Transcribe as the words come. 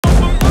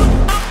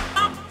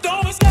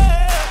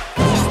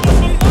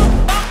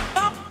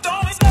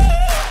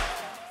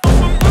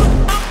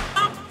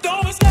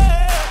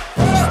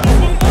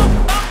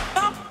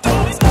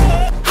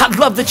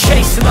love the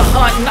chase and the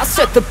hunt, and I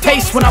set the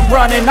pace when I'm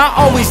running. I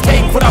always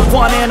take what I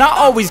want and I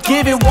always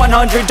give it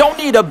 100. Don't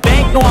need a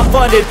bank, no I'm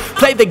funded.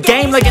 Play the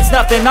game like it's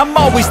nothing. I'm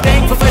always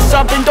thankful for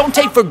something. Don't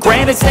take for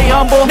granted, stay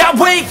humble. Now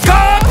wake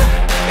up!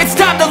 It's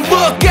time to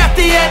look at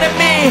the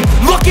enemy.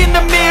 Look in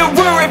the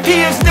mirror if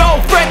he is no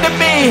friend to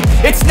me.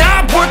 It's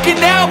not working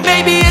out,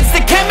 maybe it's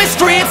the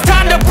chemistry. It's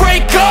time to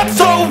break up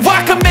so I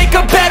can make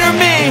a better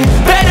me.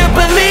 Better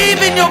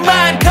believe in your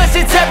mind, cause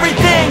it's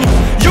everything.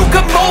 You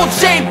can mold,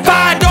 shape,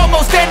 find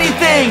almost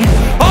anything.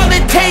 All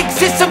it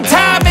takes is some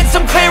time and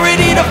some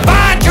clarity to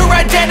find your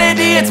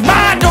identity. It's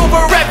mind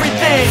over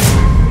everything.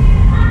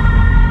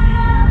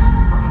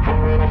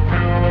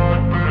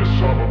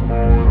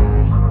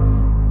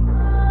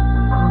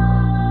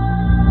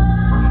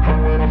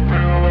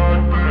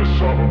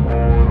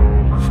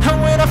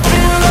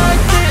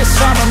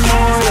 I'm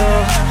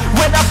immortal.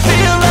 When I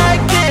feel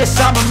like this,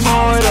 I'm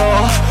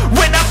immortal.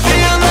 When I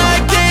feel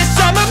like this,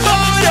 I'm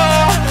immortal.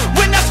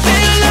 When I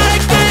feel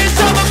like this,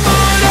 I'm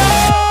immortal.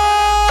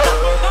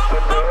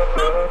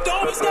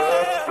 Don't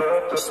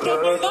stop.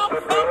 Step it up.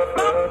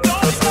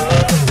 Don't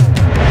stop.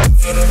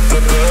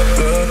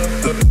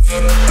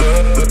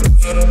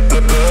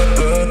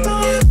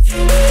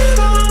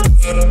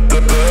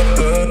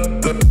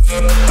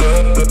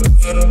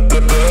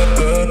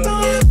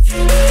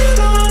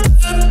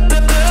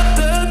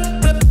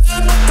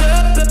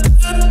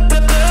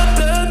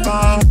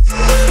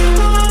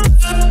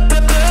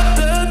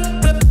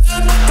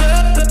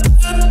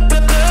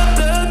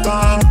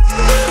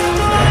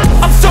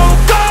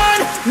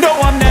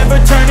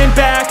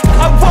 Back.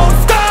 I won't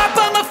stop,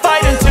 I'ma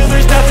fight until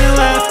there's nothing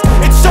left.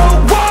 It's so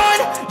on,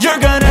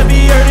 you're gonna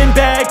be hurting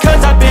bad,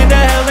 cause I've been to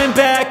hell and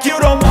back. You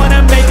don't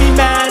wanna make me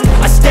mad,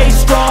 I stay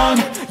strong,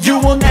 you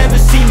will never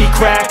see me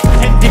crack.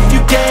 And if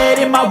you get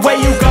in my way,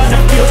 you're gonna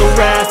feel the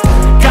wrath.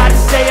 Gotta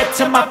say it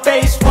to my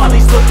face while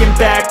he's looking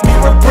back.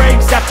 Mirror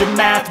breaks after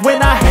math,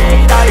 when I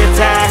hate I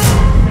attack.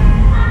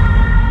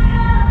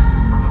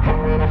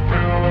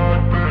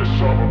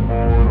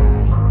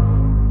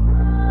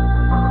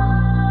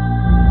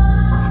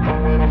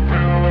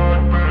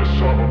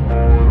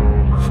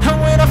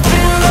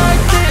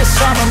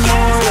 I'm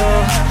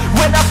immortal.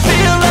 When I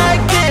feel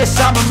like this,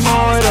 I'm immortal.